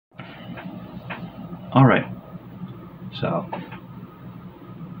Alright, so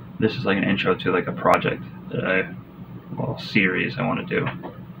this is like an intro to like a project that well, series I want to do.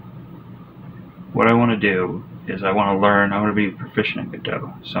 What I want to do is I want to be proficient in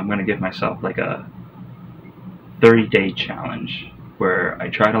Godot, so I'm going to give myself like a 30-day challenge where I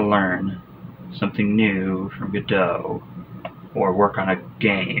try to learn something new from Godot or work on a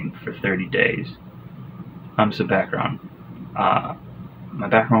game for 30 days. Some background. My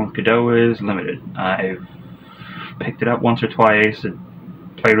background with Godot is limited. I've picked it up once or twice and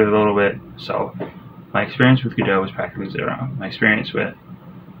played with it a little bit, so my experience with Godot is practically zero. My experience with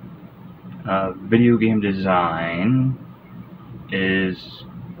video game design is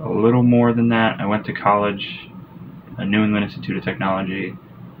a little more than that. I went to college, New England Institute of Technology,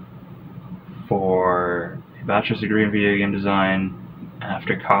 for a bachelor's degree in video game design.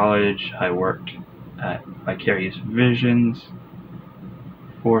 After college, I worked at Vicarious Visions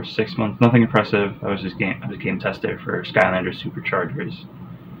for 6 months. Nothing impressive. I was a game tester for Skylander Superchargers,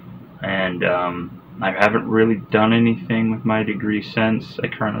 and I haven't really done anything with my degree since. I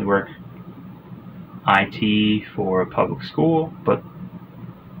currently work IT for a public school, but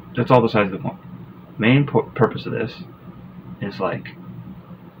that's all besides the point. Main purpose of this is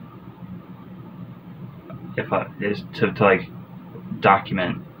to like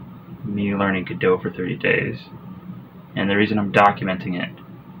document me learning Godot for 30 days. And the reason I'm documenting it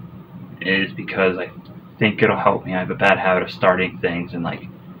is because I think it'll help me. I have a bad habit of starting things and like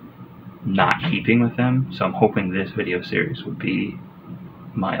not keeping with them, so I'm hoping this video series would be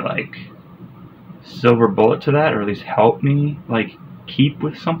my like silver bullet to that, or at least help me like keep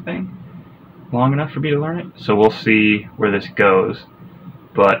with something long enough for me to learn it. So we'll see where this goes,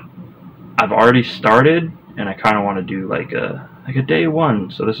 but I've already started and I kind of want to do like a day one,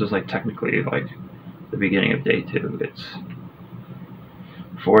 so this is like technically like the beginning of day two. It's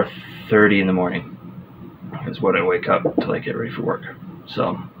 4:30 in the morning is what I wake up to like get ready for work.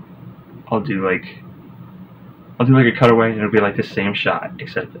 So I'll do like a cutaway, and it'll be like the same shot,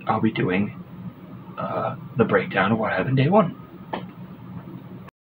 except I'll be doing the breakdown of what happened day one.